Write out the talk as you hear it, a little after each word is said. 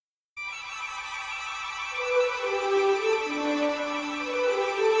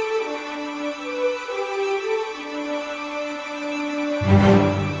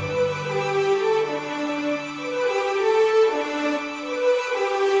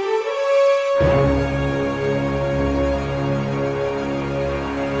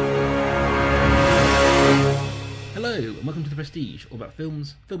Hello, and welcome to The Prestige, all about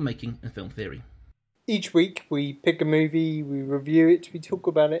films, filmmaking, and film theory. Each week we pick a movie, we review it, we talk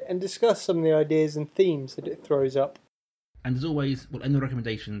about it, and discuss some of the ideas and themes that it throws up. And as always, we'll end the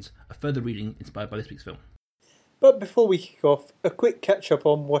recommendations of further reading inspired by this week's film. But before we kick off, a quick catch-up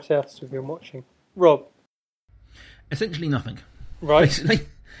on what else we've been watching. Rob? Essentially nothing. Right. Basically.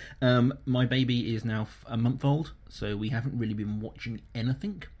 My baby is now a month old, so we haven't really been watching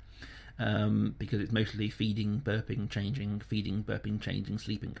anything. Because it's mostly feeding, burping, changing,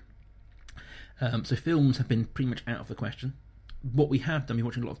 sleeping. So films have been pretty much out of the question. What we have done, we're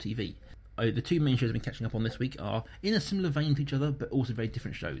watching a lot of TV. The two main shows I've been catching up on this week are in a similar vein to each other, but also very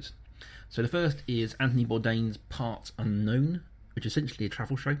different shows. So the first is Anthony Bourdain's Parts Unknown, which is essentially a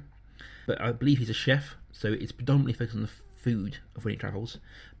travel show. But I believe he's a chef, so it's predominantly focused on the food of when he travels.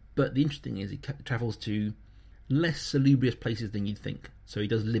 But the interesting thing is he travels to less salubrious places than you'd think. So he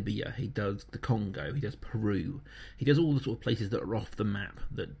does Libya, he does the Congo, he does Peru. He does all the sort of places that are off the map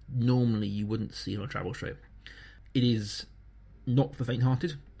that normally you wouldn't see on a travel show. It is not for the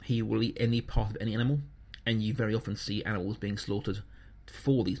faint-hearted. He will eat any part of any animal, and you very often see animals being slaughtered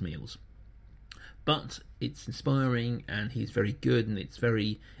for these meals. But it's inspiring, and he's very good, and it's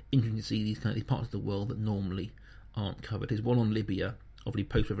very interesting to see these parts of the world that normally aren't covered. His one on Libya, obviously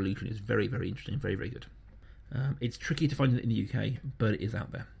post-revolution, is very, very interesting, very, very good. It's tricky to find it in the UK, but it is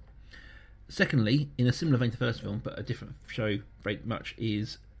out there. Secondly, in a similar vein to the first film, but a different show very much,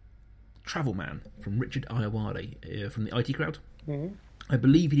 is Travel Man from Richard Ayoade from the IT Crowd. Mm-hmm. I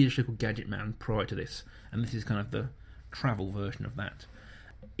believe he did a show called Gadget Man prior to this, and this is kind of the travel version of that.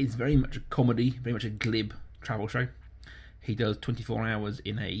 It's very much a comedy, very much a glib travel show. He does 24 hours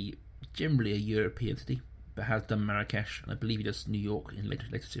in generally a European city, but has done Marrakesh, and I believe he does New York in later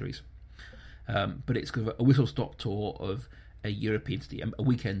series. But it's kind of a whistle-stop tour of a European city, a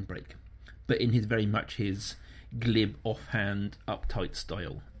weekend break. But in very much his glib, offhand, uptight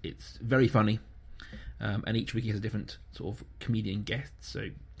style. It's very funny, and each week he has a different sort of comedian guest. So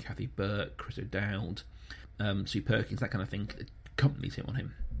Kathy Burke, Chris O'Dowd, Sue Perkins, that kind of thing that accompanies him on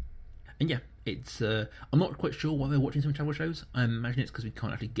him. And yeah, it's I'm not quite sure why they're watching some travel shows. I imagine it's because we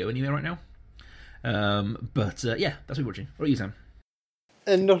can't actually go anywhere right now. But yeah, that's what we're watching. What are you, Sam?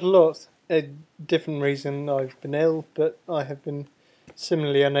 Not a lot. A different reason. I've been ill, but I have been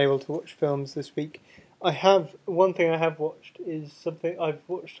similarly unable to watch films this week. One thing I have watched is something I've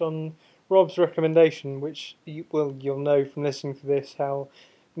watched on Rob's recommendation, which you'll know from listening to this how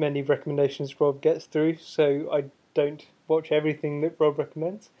many recommendations Rob gets through, so I don't watch everything that Rob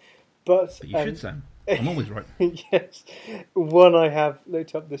recommends. But you should, Sam. I'm always right. Yes. One I have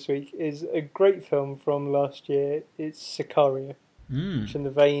looked up this week is a great film from last year. It's Sicario. Which in the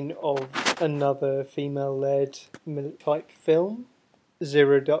vein of another female-led type film,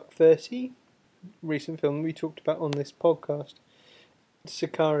 Zero Dark 30, recent film we talked about on this podcast.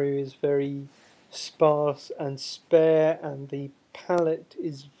 Sicario is very sparse and spare, and the palette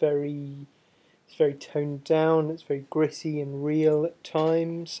is very toned down. It's very gritty and real at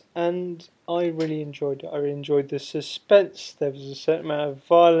times, and I really enjoyed it. I really enjoyed the suspense. There was a certain amount of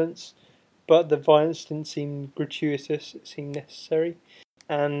violence, but the violence didn't seem gratuitous, it seemed necessary.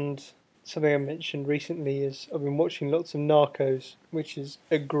 And something I mentioned recently is I've been watching lots of Narcos, which is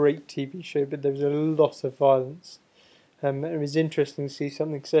a great TV show, but there was a lot of violence. And it was interesting to see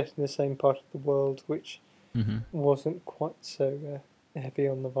something set in the same part of the world, which wasn't quite so heavy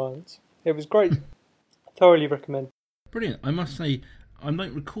on the violence. It was great. Thoroughly recommend. Brilliant. I must say, I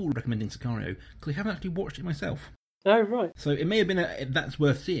don't recall recommending Sicario, because I haven't actually watched it myself. Oh, right. So it may have been that's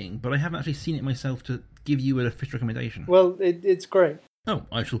worth seeing, but I haven't actually seen it myself to give you an official recommendation. Well, it's great. Oh,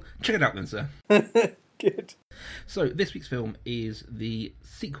 I shall check it out then, sir. Good. So this week's film is the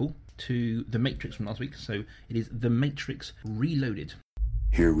sequel to The Matrix from last week. So it is The Matrix Reloaded.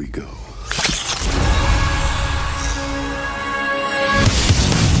 Here we go.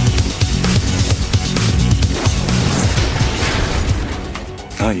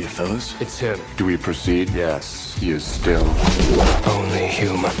 Hiya, fellas. It's him. Do we proceed? Yes. He is still Only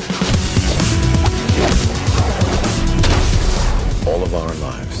human. all of our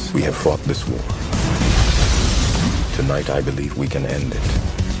lives. We have fought this war. Tonight, I believe we can end it.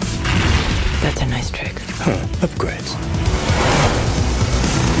 That's a nice trick. Upgrades.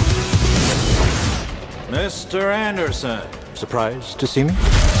 Mr. Anderson. Surprised to see me?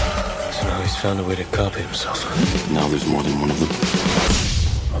 So now he's found a way to copy himself. Now there's more than one of them.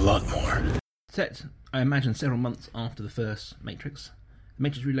 A lot more. Set, I imagine, several months after the first Matrix. The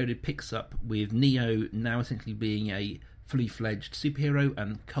Matrix Reloaded picks up with Neo now essentially being a fully fledged superhero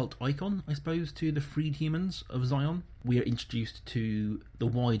and cult icon, I suppose, to the freed humans of Zion. We are introduced to the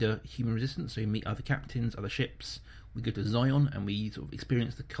wider human resistance, so we meet other captains, other ships. We go to Zion and we sort of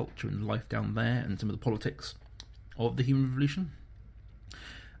experience the culture and life down there and some of the politics of the human revolution.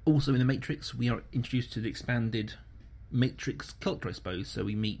 Also in The Matrix, we are introduced to the expanded Matrix culture, I suppose. So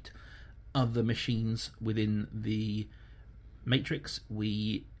we meet other machines within the Matrix.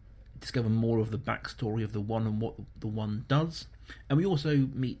 We discover more of the backstory of the One and what the One does. And we also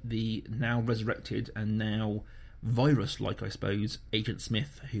meet the now resurrected and now virus-like, I suppose, Agent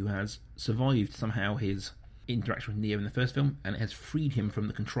Smith, who has survived somehow his interaction with Neo in the first film, and it has freed him from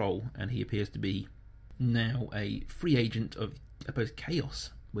the control, and he appears to be now a free agent of, I suppose,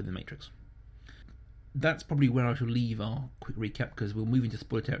 chaos within the Matrix. That's probably where I shall leave our quick recap, because we'll move into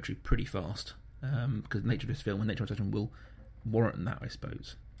spoiler territory pretty fast, because the nature of this film and nature of the session will warrant that, I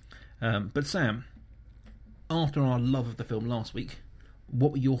suppose. But Sam, after our love of the film last week,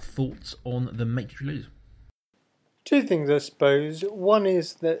 what were your thoughts on The Matrix Reloaded? Two things, I suppose. One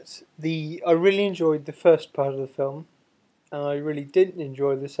is that I really enjoyed the first part of the film, and I really didn't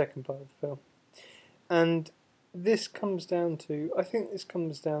enjoy the second part of the film. And I think this comes down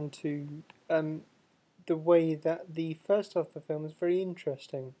to the way that the first half of the film is very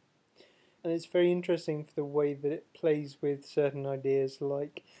interesting. And it's very interesting for the way that it plays with certain ideas,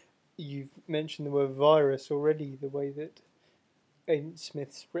 like you've mentioned the word virus already, the way that Agent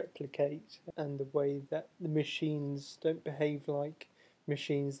Smiths replicate, and the way that the machines don't behave like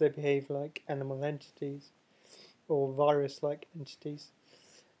machines, they behave like animal entities or virus-like entities.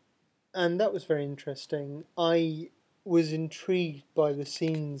 And that was very interesting. I was intrigued by the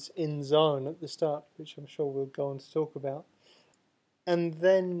scenes in Zion at the start, which I'm sure we'll go on to talk about. And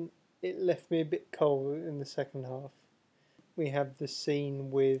then it left me a bit cold in the second half. We have the scene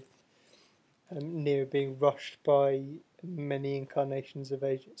with Neo being rushed by many incarnations of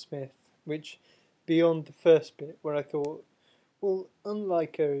Agent Smith, which, beyond the first bit, where I thought, well,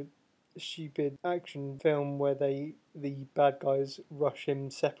 unlike a stupid action film where the bad guys rush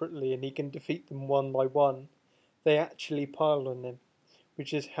him separately and he can defeat them one by one, they actually pile on him,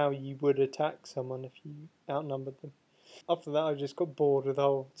 which is how you would attack someone if you outnumbered them. After that, I just got bored with the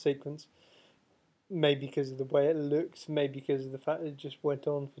whole sequence. Maybe because of the way it looks, maybe because of the fact that it just went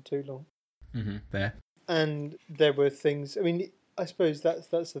on for too long. Fair. And there were things, I mean, I suppose that's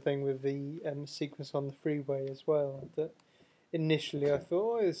the thing with the sequence on the freeway as well, that initially I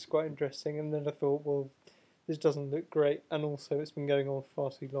thought, oh, this is quite interesting, and then I thought, well, this doesn't look great, and also it's been going on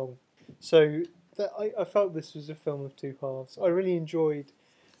far too long. So I felt this was a film of two halves. I really enjoyed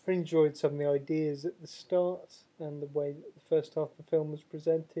some of the ideas at the start and the way that the first half of the film was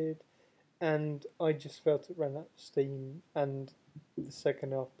presented, and I just felt it ran out of steam, and the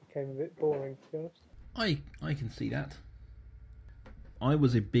second half became a bit boring, to be honest. I can see that. I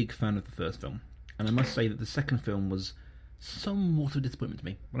was a big fan of the first film, and I must say that the second film was somewhat of a disappointment to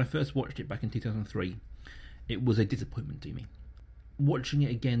me. When I first watched it back in 2003, it was a disappointment to me. Watching it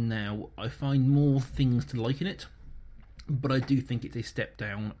again now, I find more things to like in it, but I do think it's a step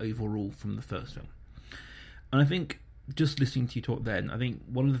down overall from the first film. And I think, just listening to you talk then, I think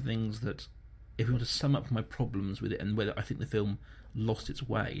one of the things that, if we want to sum up my problems with it and whether I think the film lost its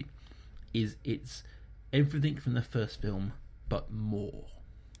way, is it's everything from the first film, but more.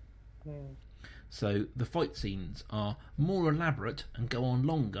 So the fight scenes are more elaborate and go on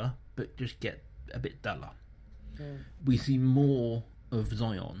longer, but just get a bit duller. We see more of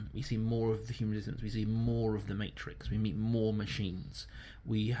Zion, we see more of the human resistance, we see more of the Matrix, we meet more machines,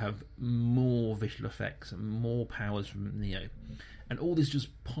 we have more visual effects and more powers from Neo, and all this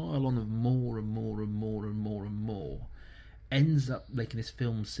just pile on of more and more and more and more and more ends up making this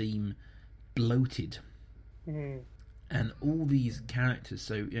film seem bloated. And all these characters,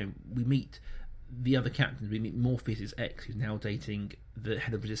 so we meet the other captains, we meet Morpheus' ex, who's now dating the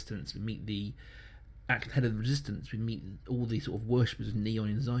head of Resistance, we meet the actual head of the Resistance, we meet all these sort of worshippers of Neon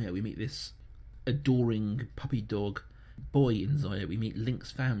in Zaya, we meet this adoring puppy dog boy in Zaya, we meet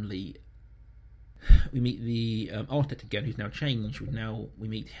Link's family, we meet the architect again, who's now changed, we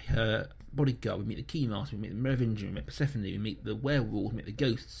meet her bodyguard, we meet the Keymaster, we meet the Merovingian, we meet Persephone, we meet the werewolf, we meet the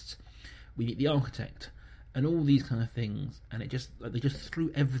ghosts, we meet the architect, and all these kind of things, and it just they just threw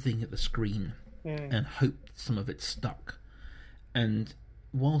everything at the screen and hoped some of it stuck. And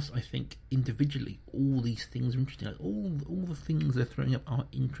whilst I think individually all these things are interesting, like all the things they're throwing up are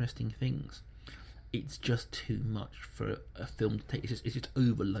interesting things, it's just too much for a film to take. It's just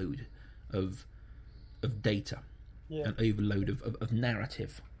overload of data and overload of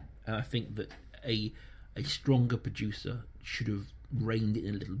narrative. And I think that a stronger producer should have reined it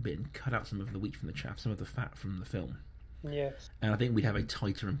in a little bit and cut out some of the wheat from the chaff, some of the fat from the film. Yes. And I think we'd have a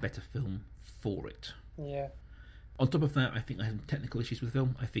tighter and better film for it. Yeah. On top of that, I think I have technical issues with the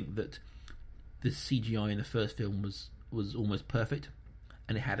film. I think that the CGI in the first film was almost perfect,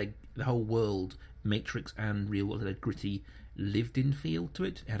 and it had the whole world, Matrix and real world, had a gritty, lived-in feel to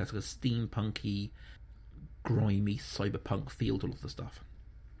it. It had a sort of steampunky, grimy, cyberpunk feel to all of the stuff.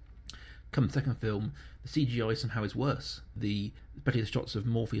 Come the second film, the CGI somehow is worse. Especially the shots of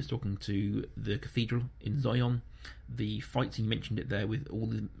Morpheus talking to the cathedral in Zion, the fight scene, you mentioned it there with all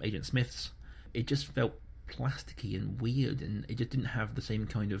the Agent Smiths, it just felt plasticky and weird, and it just didn't have the same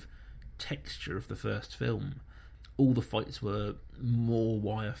kind of texture of the first film. All the fights were more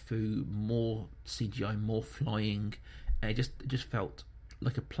wire-fu, more CGI, more flying, and it just felt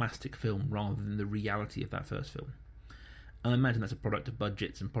like a plastic film rather than the reality of that first film. And I imagine that's a product of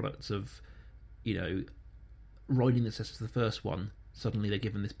budgets and products of, riding the success of the first one. Suddenly they're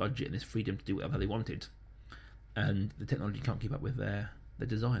given this budget and this freedom to do whatever they wanted, and the technology can't keep up with their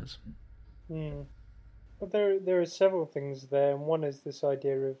desires. But there are several things there, and one is this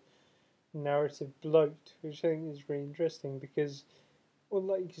idea of narrative bloat, which I think is really interesting because, well,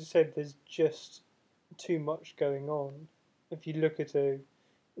 like you said, there's just too much going on. If you look at the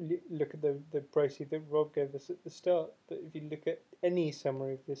précis that Rob gave us at the start, that if you look at any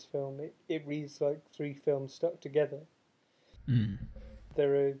summary of this film, it reads like 3 films stuck together.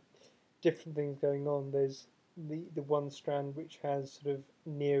 There are different things going on. There's the one strand which has sort of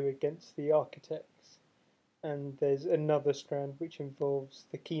Neo against the architects, and there's another strand which involves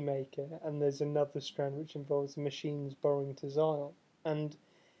the Keymaker, and there's another strand which involves the machines borrowing to Zion. And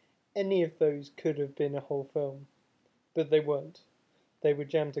any of those could have been a whole film, but they weren't. They were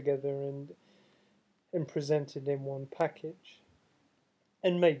jammed together and presented in one package.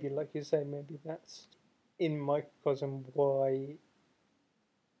 And maybe, like you say, maybe that's in microcosm why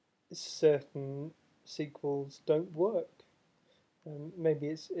certain sequels don't work. Maybe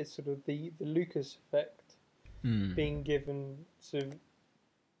it's sort of the Lucas effect, being given sort of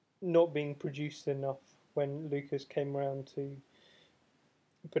not being produced enough when Lucas came around to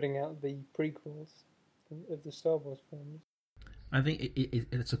putting out the prequels of the Star Wars films. I think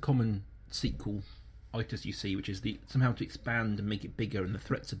it's a common sequel itis you see, which is somehow to expand and make it bigger, and the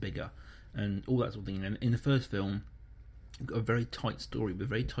threats are bigger, and all that sort of thing. And in the first film, you've got a very tight story with a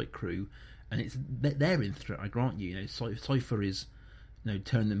very tight crew, and they're in threat. I grant you. Cypher is,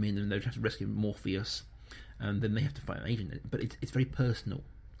 turn them in, and they have to rescue Morpheus, and then they have to fight an agent. But it's very personal.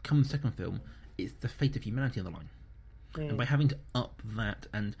 Come the second film, it's the fate of humanity on the line, and by having to up that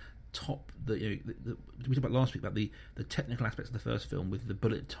and top we talked about last week about the technical aspects of the first film with the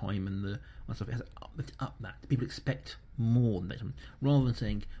bullet time and the stuff, it has to up that. People expect more than that, rather than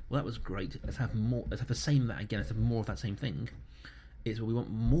saying, well, that was great, let's have more, let's have the same of that again, let's have more of that same thing. It's we want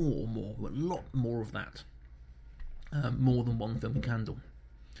more, we want a lot more of that, more than one film can handle.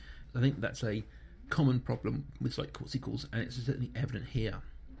 I think that's a common problem with sequels, and it's certainly evident here.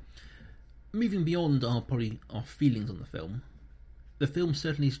 Moving beyond our feelings on the film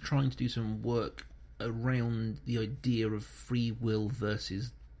certainly is trying to do some work around the idea of free will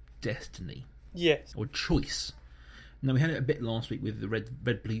versus destiny. Yes. Or choice. Now, we had it a bit last week with the red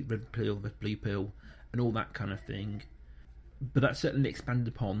blue pill, and all that kind of thing. But that's certainly expanded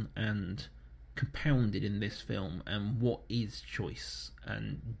upon and compounded in this film. And what is choice?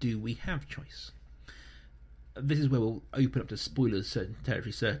 And do we have choice? This is where we'll open up to spoilers certain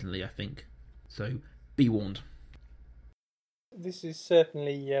territory, certainly, I think. So, be warned. This is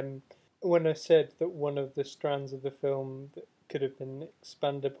certainly, when I said that one of the strands of the film that could have been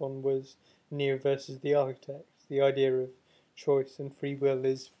expanded upon was Neo versus the Architects, the idea of choice and free will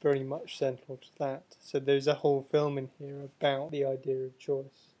is very much central to that. So there's a whole film in here about the idea of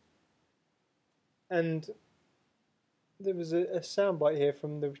choice. And there was a soundbite here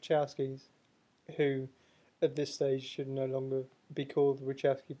from the Wachowskis, who at this stage should no longer be called the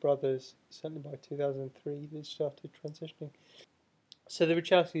Wachowski brothers. Certainly by 2003 they started transitioning. So the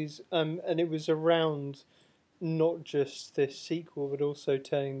Wachowskis, and it was around not just this sequel, but also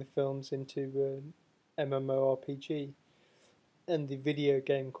turning the films into an MMORPG and the video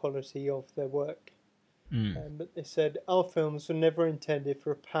game quality of their work. But they said, our films were never intended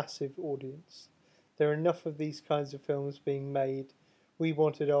for a passive audience. There are enough of these kinds of films being made. We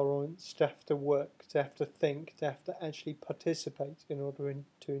wanted our audience to have to work, to have to think, to have to actually participate in order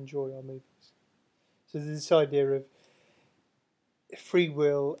to enjoy our movies. So there's this idea of free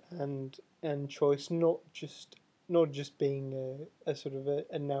will and choice, not just being a sort of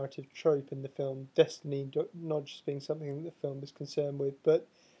a narrative trope in the film, destiny not just being something that the film is concerned with, but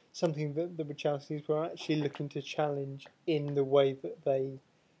something that the Wachowskis were actually looking to challenge in the way that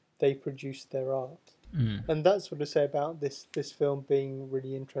they produced their art. And that's what I say about this film being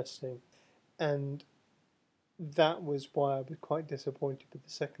really interesting. And that was why I was quite disappointed with the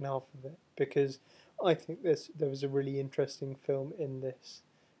second half of it, because I think there was a really interesting film in this,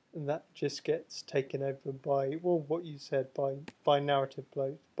 and that just gets taken over by, well, what you said, by narrative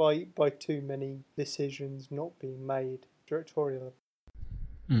bloat, by too many decisions not being made directorially.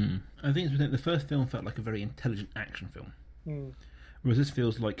 I think the first film felt like a very intelligent action film, whereas this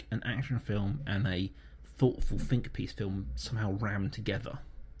feels like an action film and a thoughtful think piece film somehow rammed together.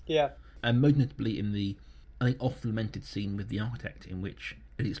 Yeah. And most notably in the, I think, oft-lamented scene with the architect, in which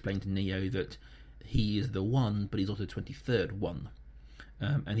it explained to Neo that he is the one, but he's also the 23rd one.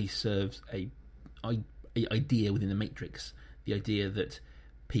 And he serves a idea within the Matrix, the idea that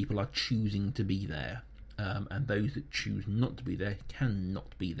people are choosing to be there, and those that choose not to be there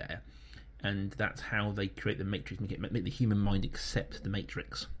cannot be there. And that's how they create the Matrix, make the human mind accept the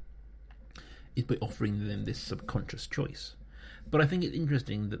Matrix, is by offering them this subconscious choice. But I think it's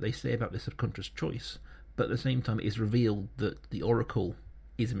interesting that they say about this subconscious choice, but at the same time it is revealed that the Oracle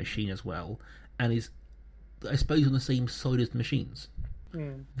is a machine as well, and is, I suppose, on the same side as the machines.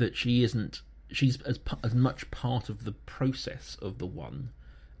 That she's as much part of the process of the One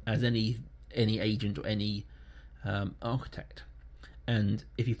as any agent or any architect. And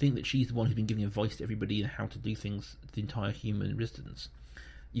if you think that she's the one who's been giving advice to everybody on how to do things, the entire human existence,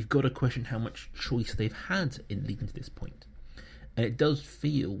 you've got to question how much choice they've had in leading to this point. And it does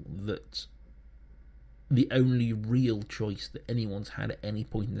feel that the only real choice that anyone's had at any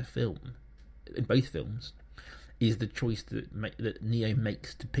point in the film, in both films, is the choice that Neo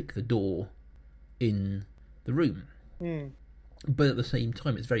makes to pick the door in the room. But at the same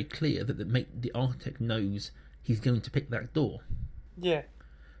time, it's very clear that the architect knows he's going to pick that door. Yeah.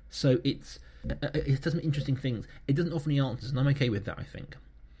 So it does some interesting things. It doesn't offer any answers, and I'm okay with that, I think.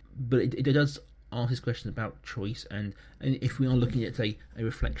 But it does ask this question about choice, and if we are looking at a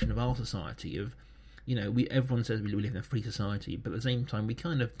reflection of our society, of, you know, everyone says we live in a free society, but at the same time we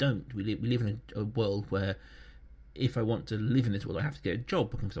kind of don't. We live in a world where if I want to live in this world, I have to get a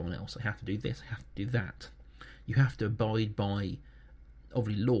job looking for someone else. I have to do this, I have to do that. You have to abide by,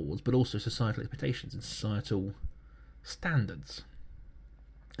 obviously, laws, but also societal expectations and societal standards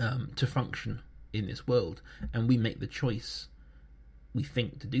to function in this world. And we make the choice, we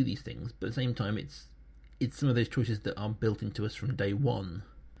think, to do these things, but at the same time it's some of those choices that are built into us from day one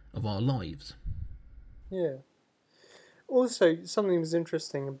of our lives. Yeah. Also, something was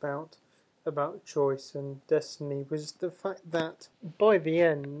interesting about choice and destiny was the fact that by the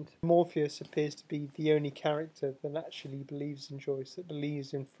end, Morpheus appears to be the only character that actually believes in choice, that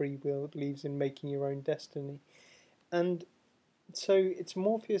believes in free will, that believes in making your own destiny. And so it's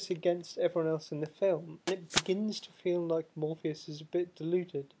Morpheus against everyone else in the film. It begins to feel like Morpheus is a bit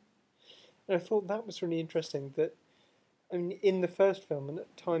deluded. And I thought that was really interesting, that, I mean, in the first film and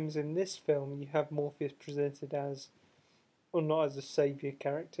at times in this film, you have Morpheus presented as, well, not as a saviour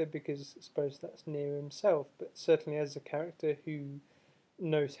character, because I suppose that's Neo himself, but certainly as a character who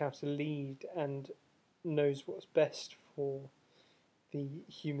knows how to lead and knows what's best for the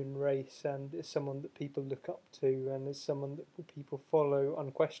human race, and is someone that people look up to, and is someone that people follow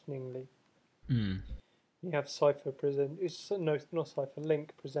unquestioningly. You have Cypher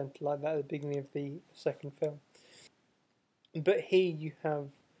Link presented like that at the beginning of the second film. But here you have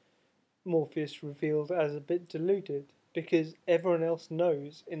Morpheus revealed as a bit deluded, because everyone else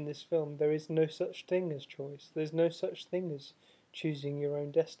knows in this film there is no such thing as choice. There's no such thing as choosing your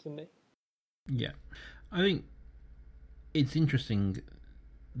own destiny. Yeah. I think it's interesting,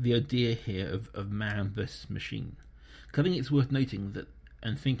 the idea here of man versus machine. Because I think it's worth noting that,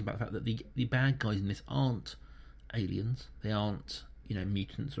 and thinking about the fact that the bad guys in this aren't aliens, they aren't,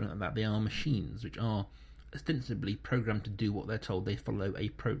 mutants or anything like that. They are machines which are ostensibly programmed to do what they're told. They follow a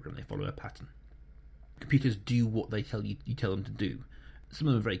program, they follow a pattern. Computers do what they tell you tell them to do. Some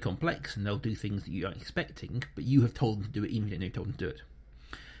of them are very complex, and they'll do things that you aren't expecting, but you have told them to do it even if you don't know you told them to do it.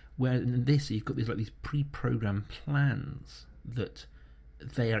 Whereas in this, you've got these pre-programmed plans that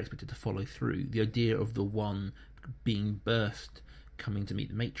they are expected to follow through. The idea of the One being burst, coming to meet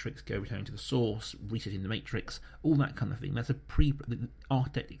the Matrix, returning to the source, resetting the Matrix, all that kind of thing. That's the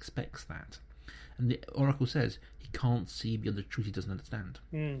architect expects that. And the Oracle says he can't see beyond the truth he doesn't understand.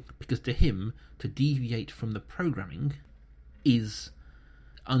 Because to him, to deviate from the programming is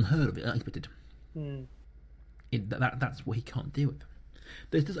unheard of, unexpected. That's what he can't deal with.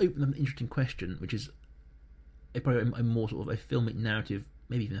 This does open up an interesting question, which is probably a more sort of a filmic narrative,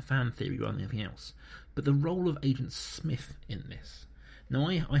 maybe even a fan theory rather than anything else. But the role of Agent Smith in this. Now,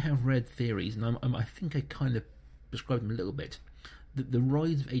 I have read theories, and I think I kind of described them a little bit. The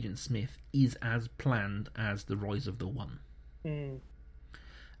rise of Agent Smith is as planned as the rise of the One.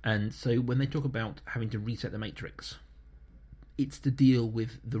 And so when they talk about having to reset the Matrix, it's to deal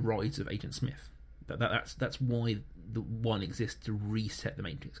with the rise of Agent Smith. That's why the one exists, to reset the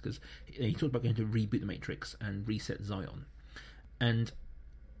Matrix, because he talked about going to reboot the Matrix and reset Zion. And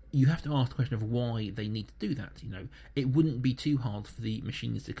you have to ask the question of why they need to do that. It wouldn't be too hard for the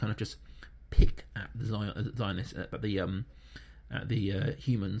machines to kind of just pick at the Zionists, at the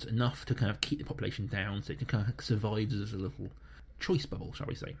humans, enough to kind of keep the population down, so it can kind of survive as a little choice bubble, shall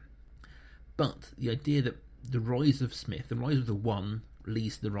we say. But the idea that the rise of Smith, the rise of the One,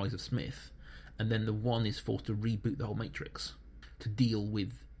 leads to the rise of Smith, and then the One is forced to reboot the whole Matrix to deal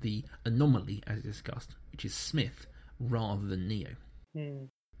with the anomaly, as discussed, which is Smith rather than Neo. And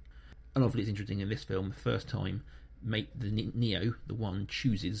obviously it's interesting in this film, the first time, the Neo, the One,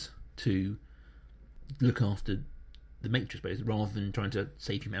 chooses to look after the Matrix rather than trying to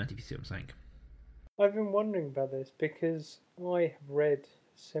save humanity, if you see what I'm saying. I've been wondering about this because I have read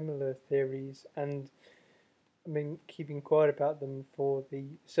similar theories, and I've been keeping quiet about them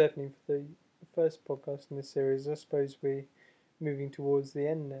certainly for the first podcast in this series. I suppose we're moving towards the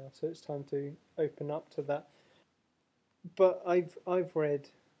end now, so it's time to open up to that. But I've read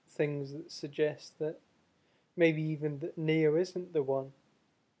things that suggest that maybe even that Neo isn't the One.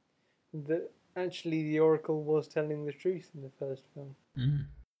 That actually the Oracle was telling the truth in the first film.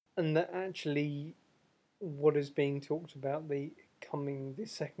 And that actually what is being talked about, the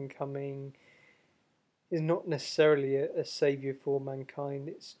second coming, is not necessarily a saviour for mankind.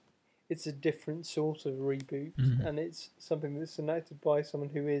 It's a different sort of reboot, and it's something that's enacted by someone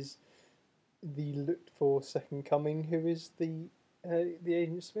who is the looked for second coming, who is the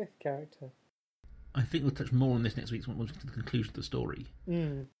Agent Smith character. I think we'll touch more on this next week once we get to the conclusion of the story.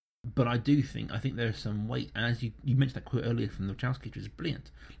 But I think there is some weight, as you mentioned that quote earlier from the Wachowski, which is brilliant.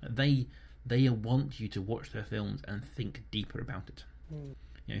 They want you to watch their films and think deeper about it.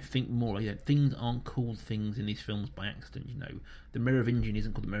 Think more. Things aren't called things in these films by accident. The Merovingian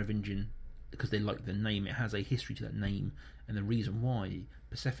isn't called the Merovingian because they like the name. It has a history to that name, and the reason why.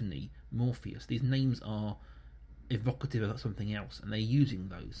 Persephone, Morpheus. These names are evocative of something else, and they're using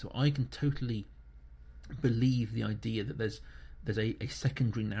those. So I can totally believe the idea that there's a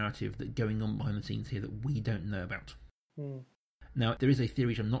secondary narrative that's going on behind the scenes here that we don't know about. Now, there is a theory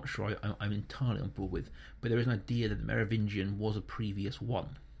which I'm not sure I'm entirely on board with, but there is an idea that the Merovingian was a previous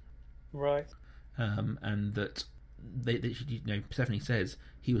One. Right. And that Persephone says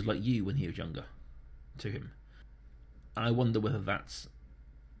he was like you when he was younger to him. And I wonder whether that's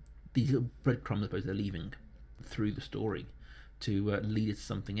these little breadcrumbs, I suppose, they're leaving through the story to lead it to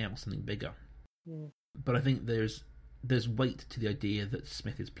something else, something bigger. But I think there's weight to the idea that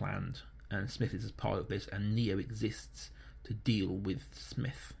Smith is planned, and Smith is part of this, and Neo exists to deal with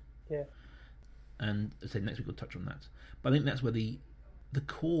Smith. Yeah. And as I say, next week we'll touch on that. But I think that's where the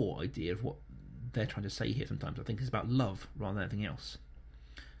core idea of what they're trying to say here sometimes, I think, is about love rather than anything else.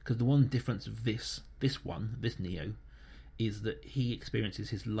 Because the one difference of this Neo, is that he experiences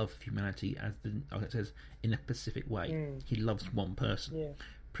his love for humanity as it says, in a specific way. He loves one person. Yeah.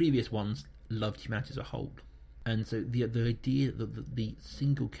 Previous ones loved humanity as a whole. And so the idea that the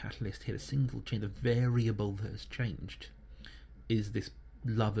single catalyst here, the single change, the variable that has changed, is this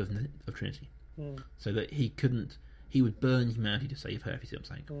love of Trinity. So that he would burn humanity to save her, if you see what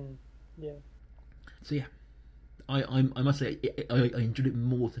I'm saying. Yeah. So yeah, I must say I enjoyed it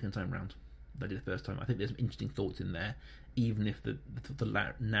more the second time round than I did the first time. I think there's some interesting thoughts in there, even if the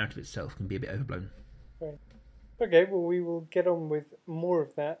narrative itself can be a bit overblown. Right. Okay, well, we will get on with more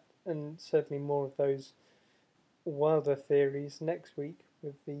of that, and certainly more of those wilder theories next week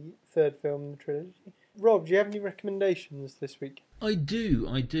with the third film in the trilogy. Rob, do you have any recommendations this week? I do,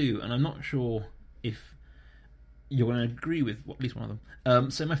 and I'm not sure if you're going to agree with at least one of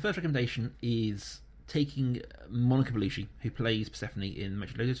them. So my first recommendation is taking Monica Bellucci, who plays Persephone in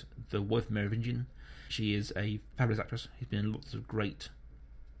Much Loaded, the wife of Merovingian. She is a fabulous actress who's been in lots of great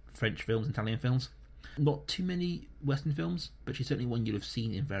French films and Italian films. Not too many Western films, but she's certainly one you'll have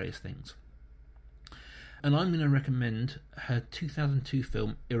seen in various things. And I'm going to recommend her 2002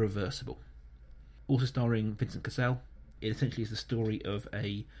 film Irreversible, also starring Vincent Cassel. It essentially is the story of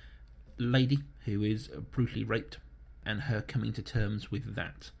a lady who is brutally raped and her coming to terms with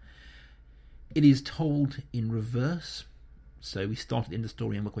that. It is told in reverse, so we start at the end of the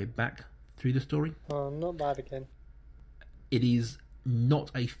story and work our way back through the story. Oh, not that again. It is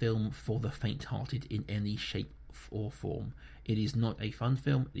not a film for the faint-hearted in any shape or form. It is not a fun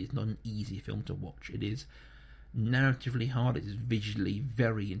film. It is not an easy film to watch. It is narratively hard. It is visually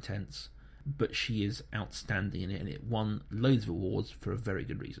very intense. But she is outstanding in it, and it won loads of awards for a very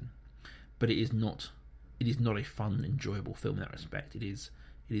good reason. But it is not a fun, enjoyable film in that respect. It is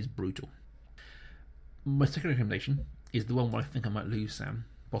It is brutal. My second recommendation is the one where I think I might lose Sam,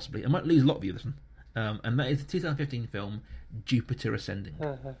 possibly. I might lose a lot of you this one. And that is the 2015 film Jupiter Ascending.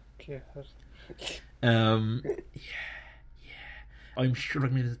 I'm sure I've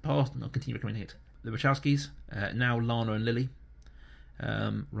recommended it in the past, and I'll continue recommending it. The Wachowskis, now Lana and Lily,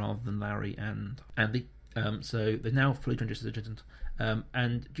 rather than Larry and Andy. So they're now fully transitioned.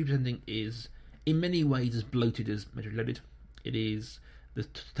 And Jupiter Ascending is, in many ways, as bloated as Metroid Loaded. It is the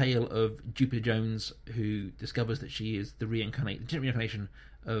tale of Jupiter Jones, who discovers that she is the reincarnation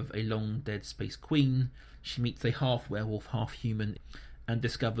of a long-dead space queen. She meets a half-werewolf, half-human, and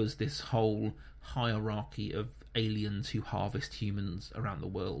discovers this whole hierarchy of aliens who harvest humans around the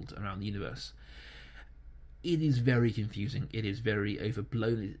world, around the universe. It is very confusing. It is very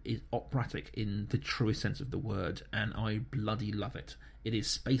overblown. It is operatic in the truest sense of the word, and I bloody love it. It is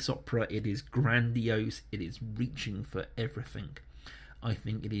space opera. It is grandiose. It is reaching for everything. I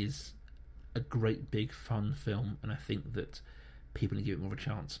think it is a great, big, fun film, and I think that people need to give it more of a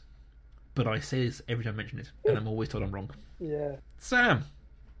chance. But I say this every time I mention it, and I'm always told I'm wrong. Yeah. Sam!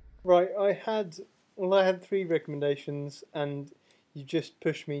 Right, I had 3 recommendations, and you just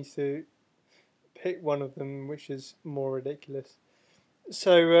pushed me to pick one of them, which is more ridiculous.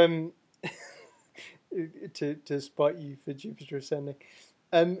 So, to spite you for Jupiter Ascending.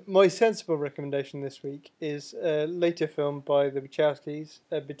 My sensible recommendation this week is a later film by the Wachowskis,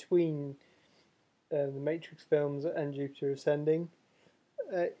 between the Matrix films and Jupiter Ascending.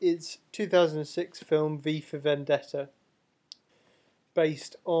 It's 2006 film V for Vendetta,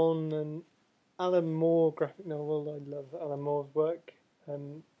 based on an Alan Moore graphic novel. I love Alan Moore's work,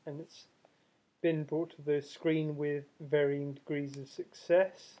 and it's been brought to the screen with varying degrees of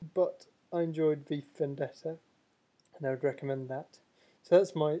success, but I enjoyed V for Vendetta, and I would recommend that. So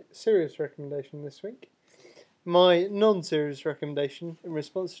that's my serious recommendation this week. My non-serious recommendation, in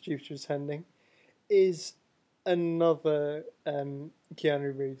response to Jupiter Ascending, is another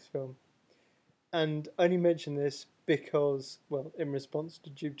Keanu Reeves film. And I only mention this because, well, in response to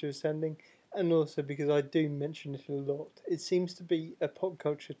Jupiter Ascending, and also because I do mention it a lot. It seems to be a pop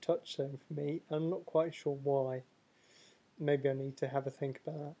culture touchstone for me. I'm not quite sure why. Maybe I need to have a think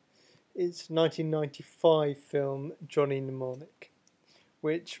about that. It's 1995 film Johnny Mnemonic,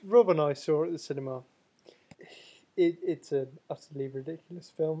 which Rob and I saw at the cinema. It's an utterly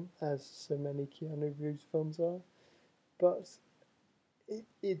ridiculous film, as so many Keanu Reeves films are, but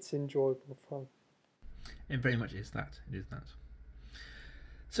it's enjoyable fun. It very much is that. It is that.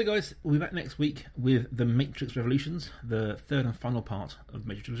 So guys, we'll be back next week with The Matrix Revolutions, the third and final part of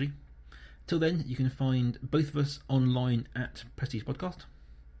Matrix Trilogy. Till then, you can find both of us online at Prestige Podcast.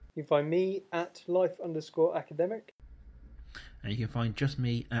 You can find me at life_academic. And you can find just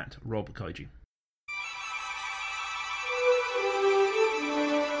me at Rob Kaiju.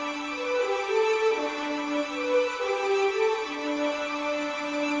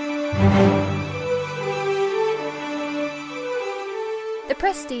 The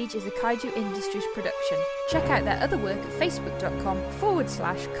Prestige is a Kaiju Industries production. Check out their other work at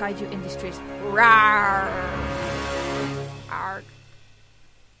facebook.com/Kaiju Industries. Rawr! Arg.